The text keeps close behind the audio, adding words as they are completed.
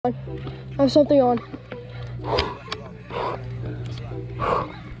I have something on.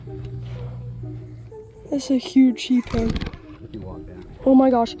 It's a huge sheephead. Oh my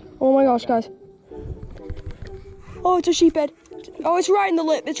gosh, guys. Oh, it's a sheephead. Oh, it's right in the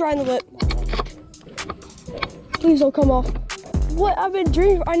lip, Please don't come off. What, I've been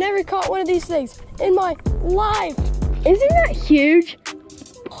dreaming, I never caught one of these things in my life. Isn't that huge?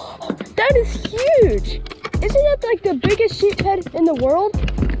 Oh, that is huge. Isn't that like the biggest sheephead in the world?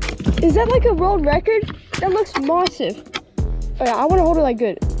 Is that like a world record? That looks massive. Oh yeah, I want to hold it like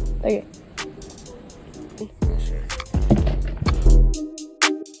good. Okay.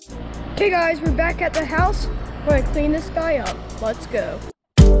 Okay guys, we're back at the house. We're gonna clean this guy up. Let's go.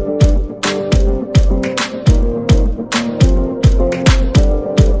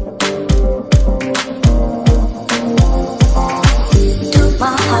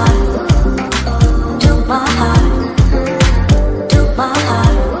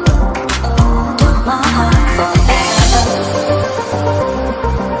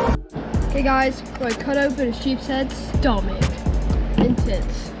 Okay guys, we're gonna cut open a sheep's head stomach.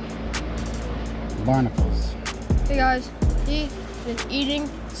 Intense. Barnacles. Hey guys, he is eating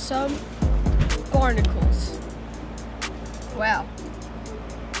some barnacles. Wow.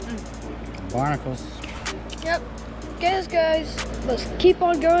 Barnacles. Yep. Guys, let's keep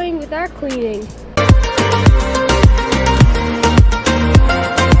on going with our cleaning.